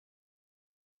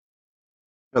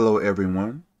Hello,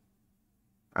 everyone.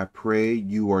 I pray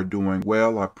you are doing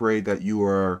well. I pray that you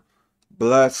are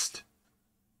blessed.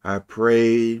 I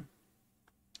pray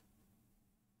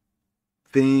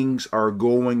things are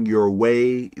going your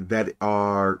way that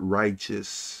are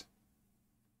righteous.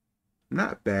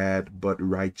 Not bad, but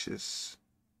righteous.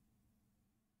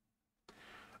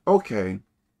 Okay.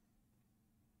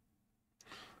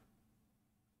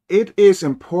 It is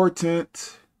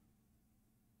important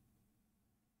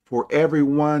for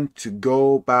everyone to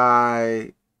go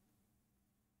by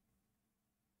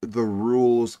the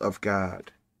rules of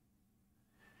God.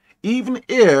 Even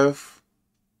if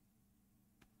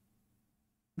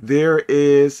there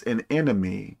is an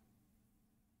enemy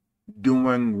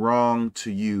doing wrong to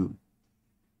you.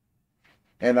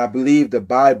 And I believe the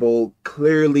Bible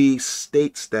clearly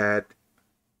states that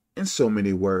in so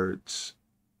many words.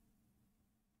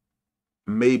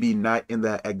 Maybe not in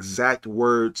the exact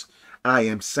words I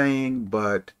am saying,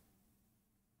 but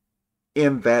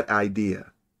in that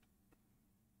idea.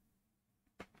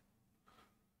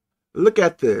 Look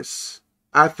at this.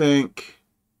 I think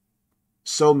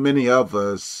so many of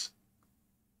us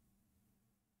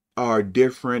are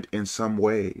different in some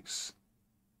ways.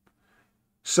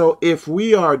 So if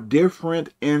we are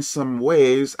different in some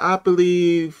ways, I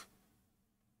believe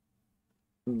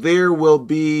there will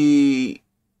be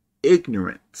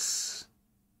ignorance,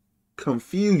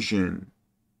 confusion,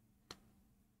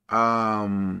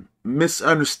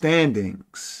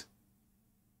 misunderstandings,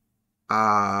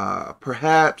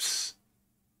 perhaps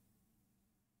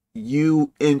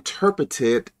you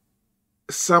interpreted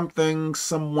something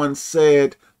someone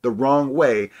said the wrong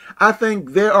way. I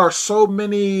think there are so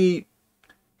many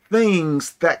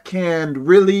things that can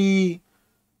really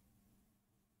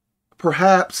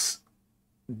perhaps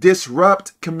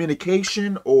disrupt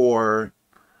communication, or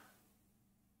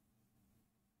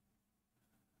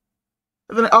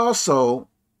then also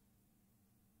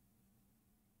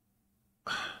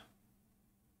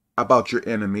about your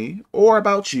enemy or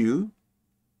about you.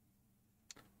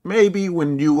 Maybe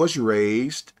when you was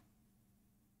raised,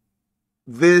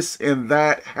 this and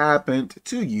that happened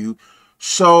to you.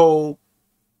 So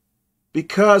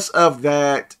because of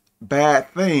that bad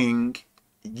thing,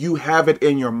 you have it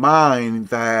in your mind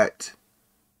that,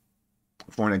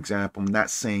 for an example, I'm not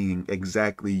saying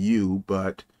exactly you,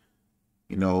 but,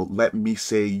 let me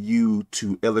say you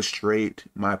to illustrate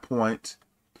my point.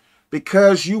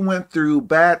 Because you went through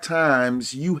bad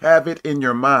times, you have it in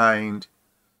your mind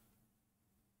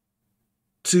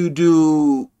to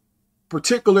do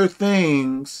particular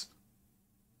things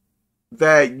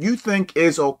that you think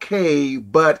is okay,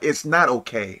 but it's not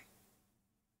okay.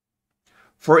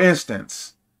 For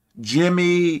instance,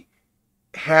 Jimmy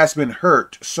has been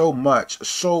hurt so much.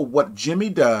 So what Jimmy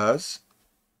does,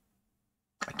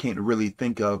 I can't really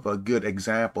think of a good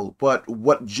example, but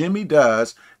what Jimmy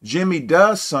does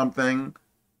something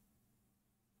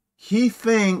he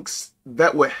thinks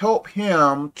that would help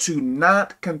him to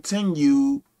not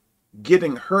continue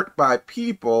getting hurt by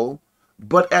people,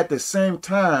 but at the same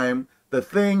time, the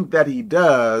thing that he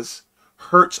does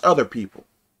hurts other people.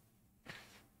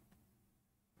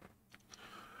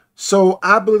 So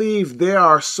I believe there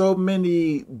are so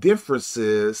many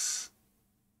differences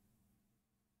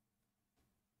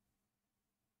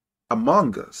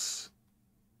among us,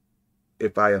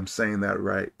 if I am saying that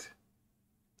right.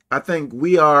 I think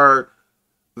we are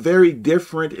very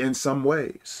different in some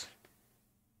ways.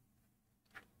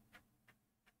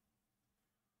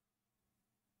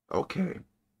 Okay.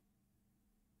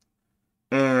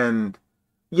 And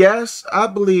yes, I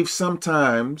believe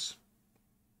sometimes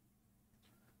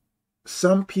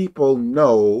some people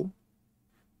know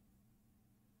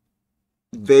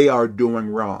they are doing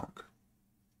wrong.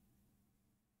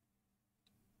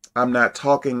 I'm not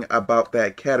talking about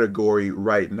that category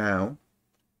right now.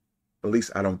 At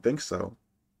least I don't think so.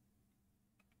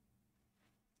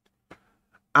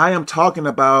 I am talking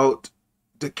about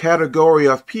the category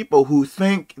of people who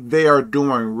think they are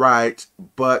doing right,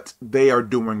 but they are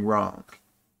doing wrong.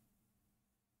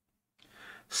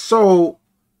 So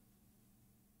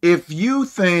if you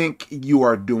think you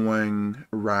are doing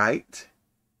right,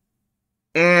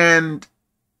 and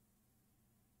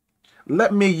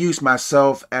let me use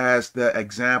myself as the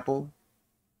example.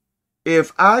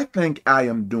 If I think I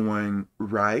am doing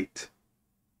right,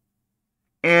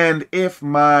 and if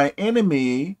my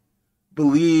enemy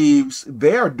believes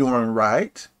they're doing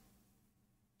right,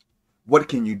 what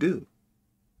can you do?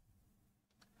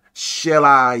 Shall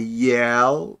I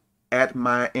yell at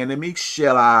my enemy?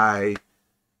 Shall I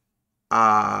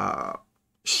uh,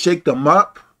 shake them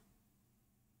up?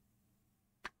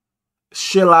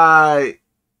 Shall I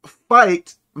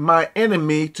fight my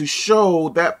enemy to show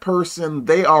that person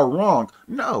they are wrong.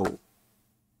 No.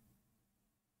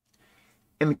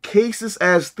 In cases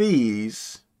as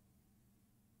these,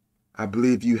 I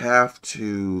believe you have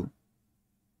to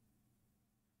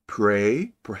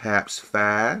pray, perhaps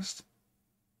fast.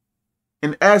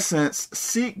 In essence,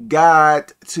 seek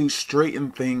God to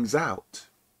straighten things out.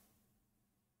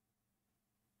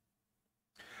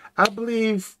 I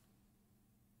believe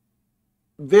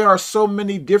there are so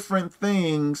many different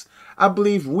things. I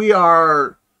believe we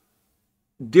are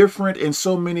different in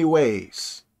so many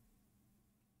ways.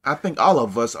 I think all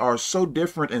of us are so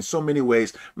different in so many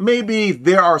ways. Maybe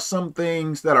there are some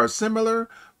things that are similar,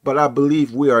 but I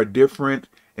believe we are different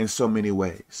in so many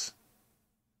ways.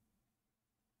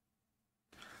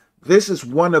 This is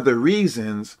one of the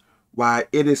reasons why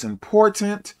it is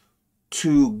important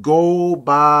to go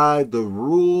by the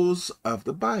rules of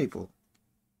the Bible.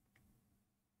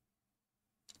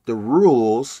 The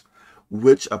rules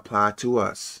which apply to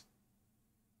us.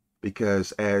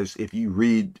 Because as if you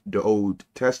read the Old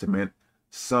Testament,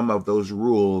 some of those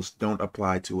rules don't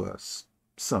apply to us.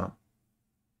 Some.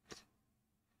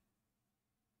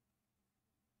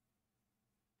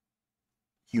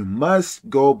 You must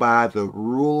go by the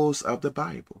rules of the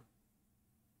Bible.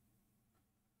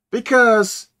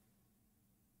 Because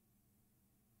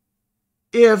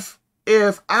if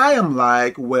I am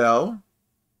like, well,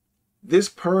 this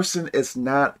person is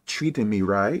not treating me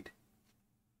right,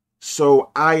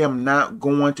 so I am not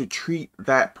going to treat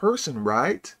that person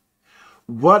right,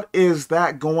 what is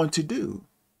that going to do?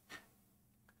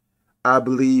 I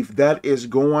believe that is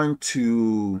going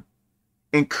to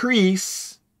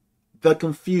increase the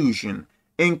confusion,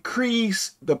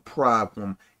 increase the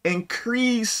problem,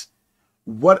 increase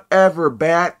whatever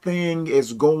bad thing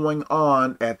is going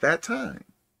on at that time.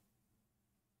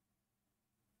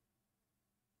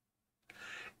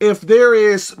 If there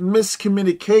is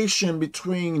miscommunication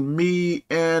between me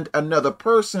and another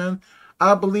person,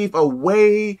 I believe a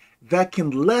way that can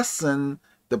lessen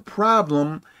the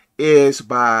problem is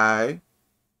by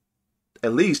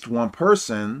at least one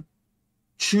person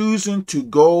choosing to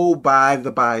go by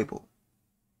the Bible.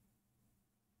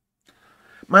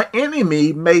 My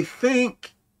enemy may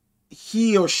think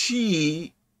he or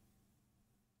she,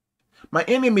 my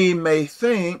enemy may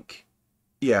think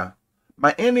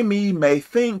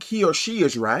he or she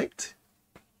is right.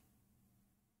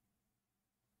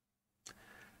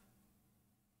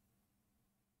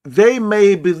 They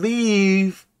may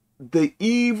believe the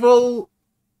evil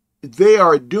they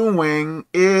are doing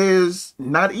is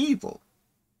not evil.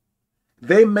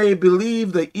 They may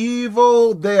believe the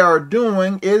evil they are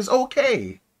doing is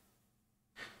okay.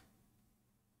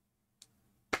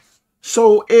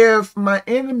 So if my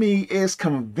enemy is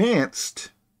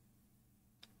convinced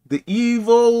the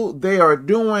evil they are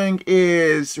doing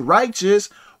is righteous,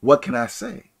 what can I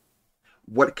say?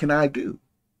 What can I do?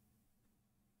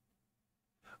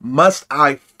 Must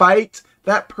I fight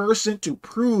that person to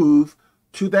prove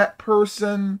to that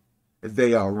person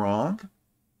they are wrong?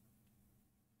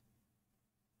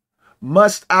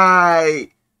 Must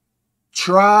I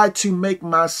try to make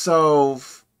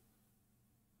myself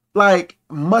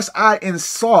must I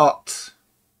insult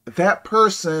that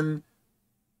person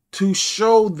to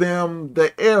show them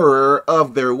the error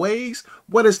of their ways?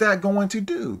 What is that going to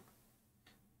do?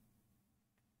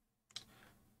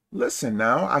 Listen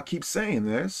now, I keep saying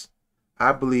this.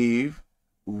 I believe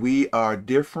we are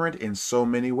different in so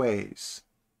many ways.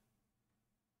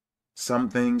 Some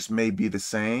things may be the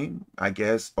same, I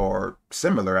guess, or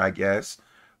similar, I guess,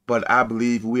 but I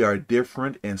believe we are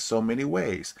different in so many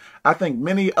ways. I think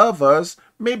many of us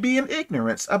may be in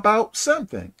ignorance about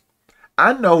something.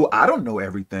 I know I don't know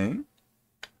everything.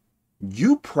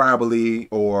 You probably,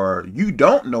 or you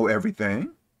don't know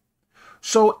everything.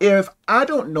 So if I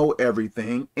don't know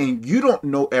everything and you don't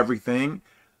know everything,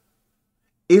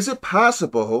 is it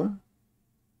possible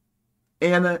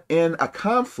in a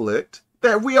conflict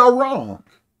that we are wrong?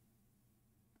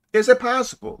 Is it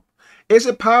possible? Is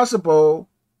it possible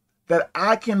that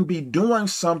I can be doing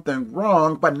something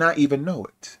wrong but not even know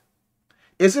it?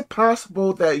 Is it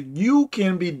possible that you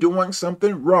can be doing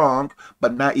something wrong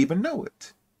but not even know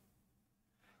it?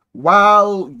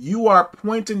 While you are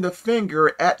pointing the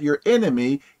finger at your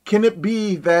enemy, can it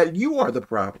be that you are the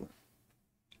problem?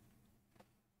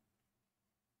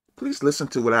 Please listen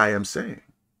to what I am saying.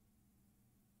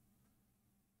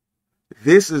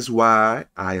 This is why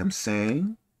I am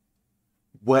saying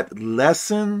what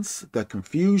lessens the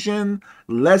confusion,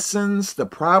 lessens the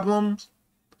problems,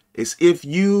 is if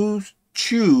you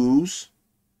choose,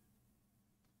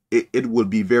 it would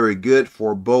be very good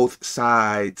for both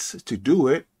sides to do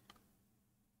it,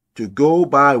 to go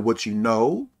by what you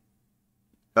know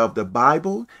of the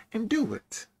Bible and do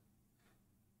it.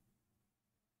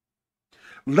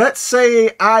 Let's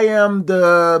say I am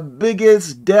the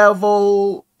biggest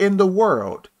devil in the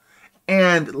world,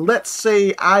 and let's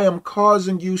say I am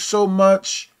causing you so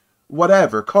much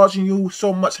whatever, causing you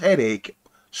so much headache,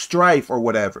 strife, or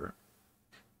whatever.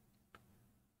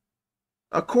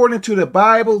 According to the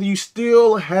Bible, you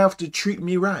still have to treat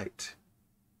me right.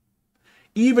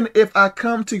 Even if I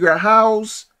come to your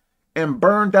house and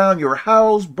burn down your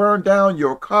house, burn down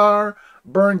your car,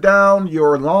 burn down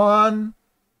your lawn,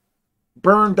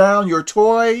 burn down your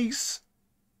toys,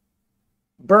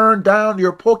 burn down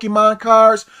your Pokemon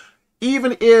cards,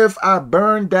 even if I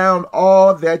burn down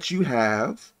all that you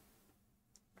have,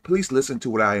 please listen to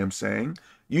what I am saying.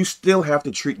 You still have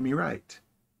to treat me right.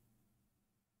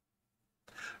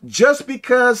 Just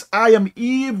because I am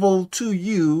evil to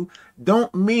you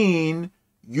don't mean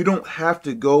you don't have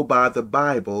to go by the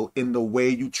Bible in the way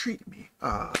you treat me.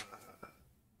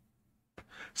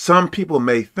 Some people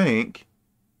may think,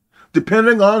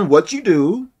 depending on what you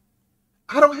do,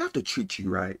 I don't have to treat you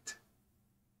right.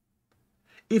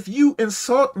 If you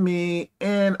insult me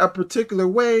in a particular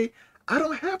way, I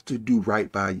don't have to do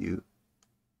right by you.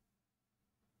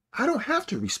 I don't have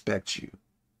to respect you.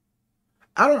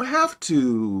 I don't have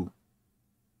to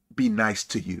be nice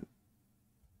to you.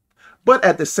 But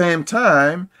at the same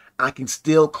time, I can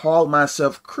still call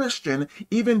myself Christian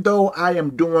even though I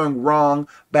am doing wrong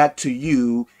back to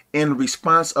you in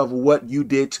response of what you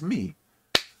did to me.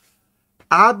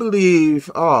 I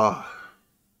believe, I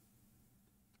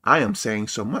am saying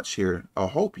so much here. I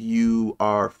hope you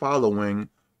are following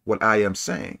what I am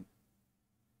saying.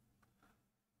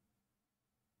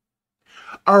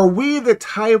 Are we the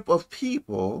type of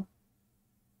people,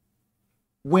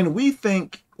 when we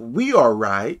think we are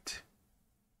right,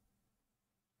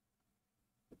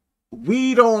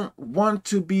 we don't want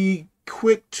to be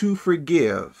quick to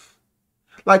forgive?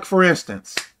 Like, for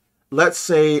instance, let's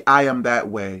say I am that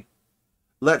way.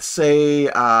 Let's say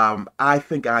I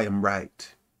think I am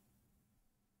right.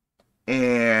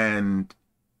 And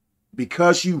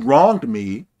because you wronged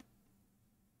me,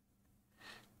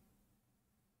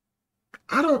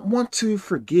 I don't want to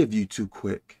forgive you too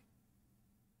quick.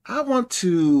 I want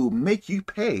to make you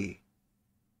pay.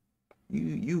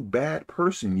 You bad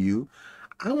person, you.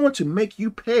 I want to make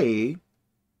you pay,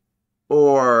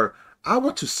 or I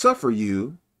want to suffer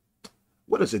you.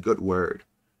 What is a good word?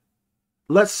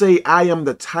 Let's say I am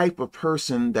the type of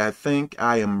person that think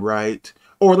I am right,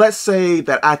 or let's say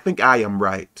that I think I am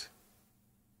right.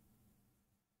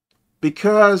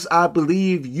 Because I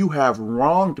believe you have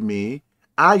wronged me,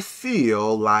 I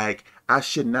feel like I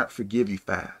should not forgive you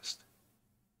fast.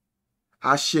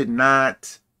 I should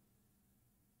not.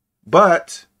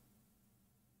 But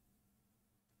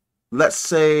let's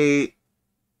say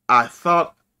I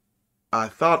thought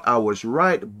I was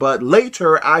right, but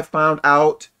later I found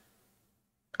out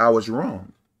I was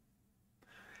wrong.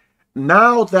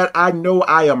 Now that I know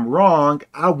I am wrong,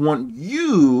 I want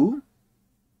you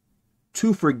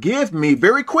to forgive me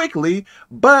very quickly,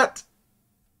 but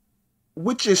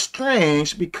which is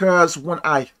strange because when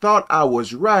I thought I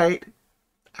was right,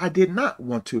 I did not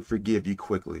want to forgive you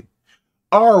quickly.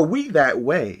 Are we that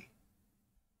way?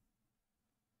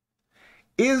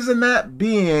 Isn't that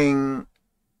being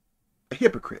a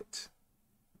hypocrite?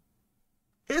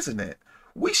 Isn't it?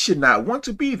 We should not want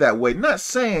to be that way. Not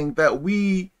saying that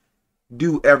we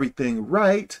do everything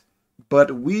right,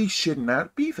 but we should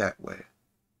not be that way.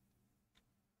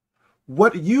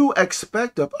 What you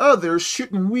expect of others,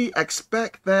 shouldn't we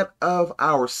expect that of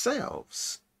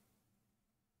ourselves?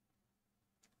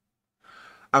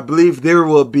 I believe there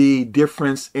will be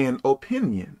difference in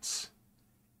opinions,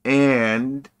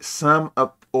 and some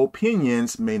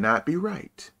opinions may not be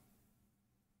right.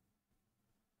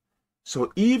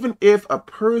 So even if a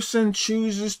person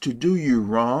chooses to do you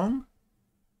wrong,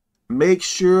 make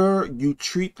sure you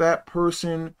treat that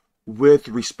person with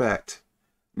respect.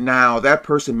 Now, that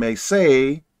person may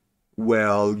say,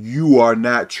 well, you are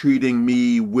not treating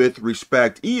me with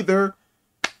respect either.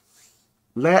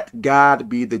 Let God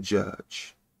be the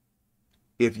judge.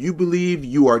 If you believe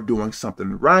you are doing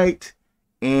something right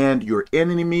and your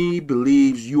enemy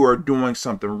believes you are doing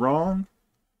something wrong,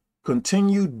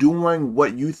 continue doing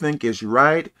what you think is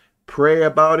right. Pray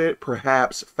about it,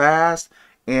 perhaps fast,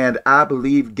 and I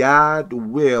believe God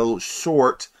will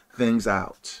sort things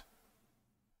out.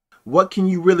 What can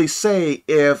you really say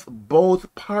if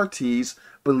both parties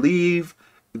believe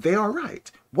they are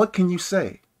right? What can you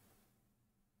say?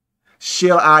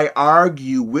 Shall I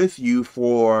argue with you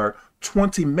for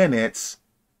 20 minutes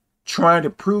trying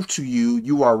to prove to you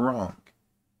you are wrong?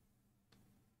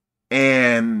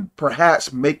 and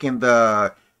perhaps making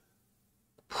the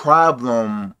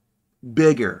problem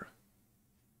bigger.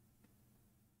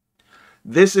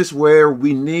 This is where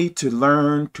we need to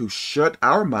learn to shut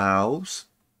our mouths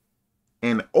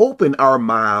and open our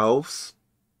mouths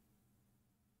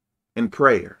in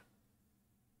prayer.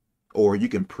 Or you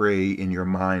can pray in your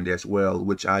mind as well,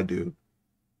 which I do.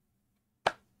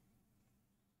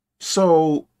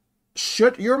 So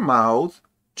shut your mouth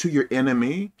to your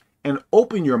enemy and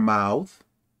open your mouth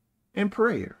in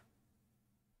prayer.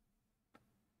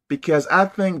 Because I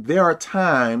think there are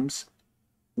times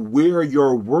where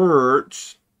your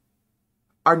words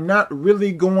are not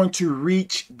really going to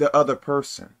reach the other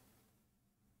person.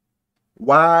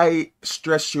 Why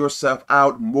stress yourself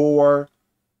out more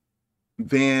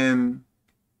than,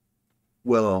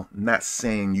 well, not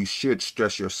saying you should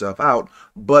stress yourself out,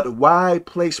 but why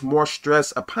place more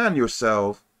stress upon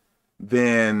yourself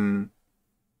than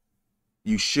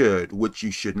you should, which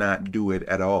you should not do it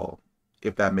at all,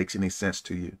 if that makes any sense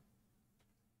to you.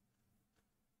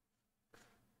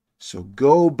 So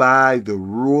go by the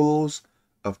rules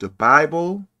of the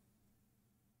Bible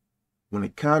when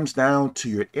it comes down to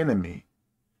your enemy,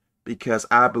 because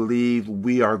I believe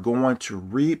we are going to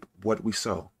reap what we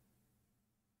sow.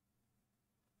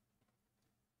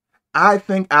 I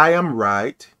think I am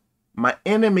right. My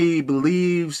enemy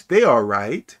believes they are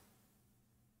right.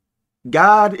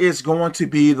 God is going to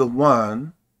be the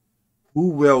one who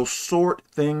will sort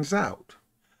things out.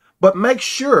 But make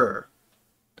sure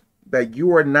that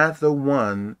you are not the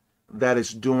one that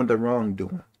is doing the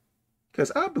wrongdoing,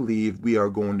 because I believe we are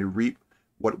going to reap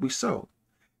what we sow.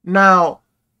 Now,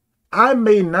 I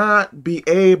may not be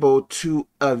able to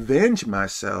avenge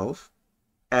myself,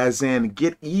 as in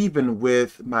get even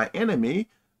with my enemy,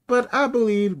 but I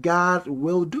believe God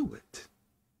will do it.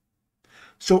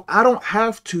 So I don't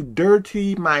have to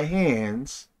dirty my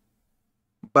hands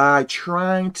by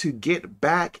trying to get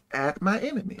back at my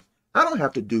enemy. I don't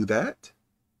have to do that.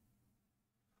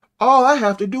 All I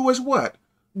have to do is what?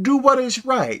 Do what is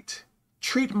right.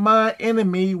 Treat my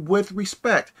enemy with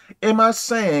respect. Am I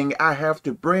saying I have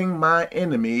to bring my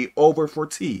enemy over for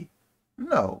tea?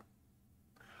 No.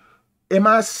 Am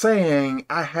I saying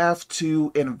I have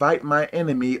to invite my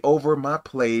enemy over my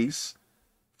place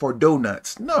for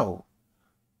donuts? No.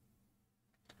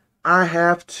 I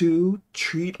have to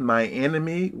treat my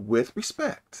enemy with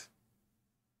respect.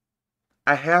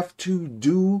 I have to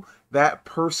do that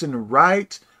person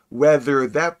right, whether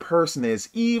that person is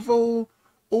evil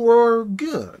or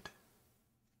good,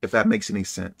 if that makes any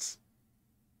sense.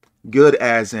 Good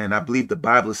as in, I believe the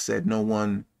Bible said no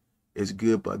one is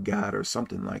good but God, or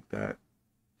something like that.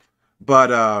 But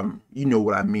you know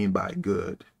what I mean by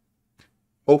good.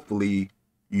 Hopefully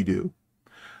you do.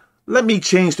 Let me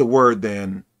change the word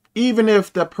then. Even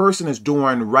if the person is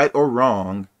doing right or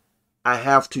wrong, I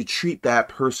have to treat that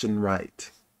person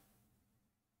right.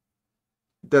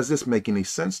 Does this make any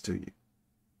sense to you?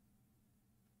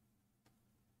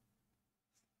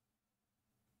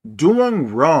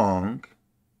 Doing wrong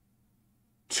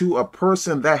to a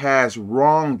person that has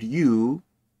wronged you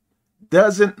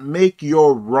doesn't make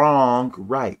your wrong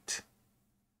right.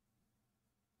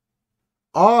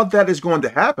 All that is going to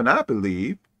happen, I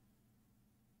believe,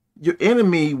 your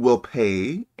enemy will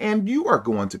pay and you are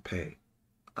going to pay.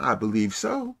 I believe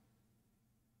so.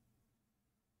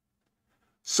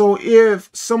 So if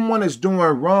someone is doing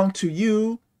wrong to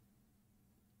you,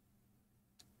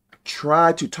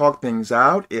 try to talk things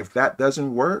out. If that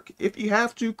doesn't work, if you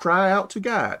have to, cry out to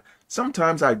God.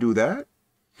 Sometimes I do that.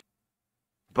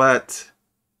 But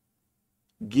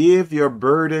give your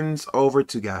burdens over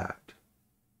to God.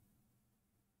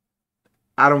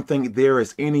 I don't think there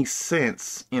is any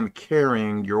sense in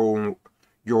carrying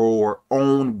your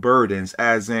own burdens,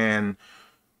 as in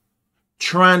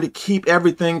trying to keep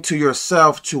everything to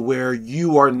yourself to where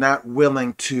you are not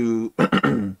willing to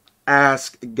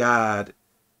ask God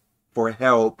for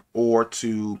help or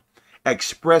to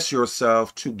express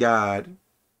yourself to God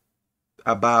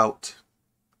about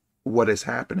what is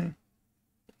happening.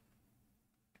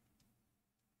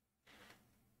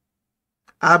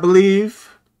 I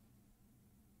believe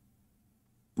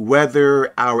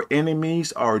whether our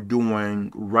enemies are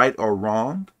doing right or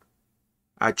wrong,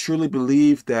 I truly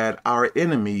believe that our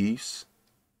enemies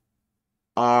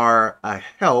are a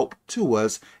help to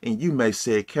us. And you may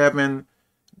say, Kevin,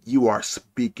 you are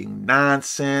speaking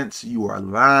nonsense. You are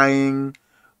lying.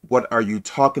 What are you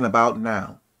talking about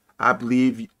now? I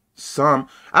believe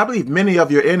many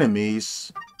of your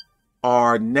enemies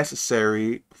are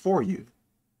necessary for you.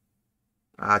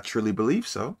 I truly believe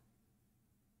so.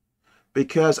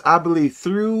 Because I believe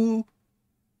through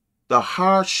the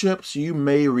hardships you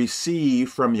may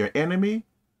receive from your enemy,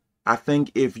 I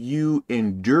think if you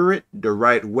endure it the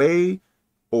right way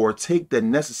or take the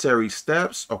necessary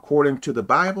steps according to the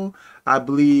Bible, I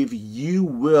believe you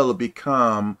will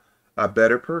become a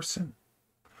better person.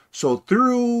 So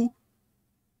through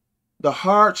the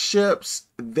hardships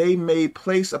they may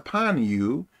place upon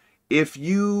you, if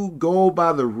you go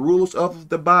by the rules of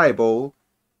the Bible,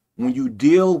 when you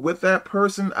deal with that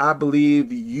person, I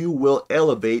believe you will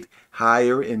elevate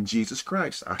higher in Jesus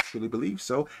Christ. I truly believe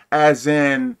so. As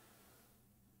in,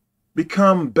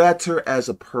 become better as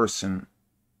a person.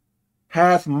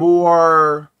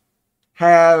 Become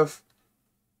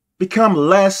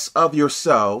less of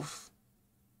yourself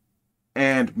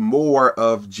and more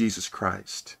of Jesus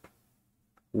Christ.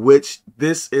 Which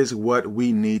this is what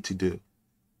we need to do.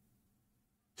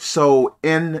 So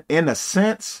in a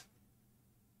sense,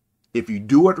 if you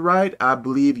do it right, I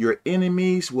believe your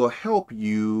enemies will help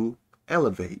you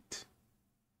elevate.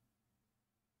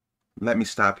 Let me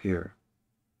stop here.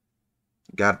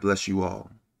 God bless you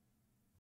all.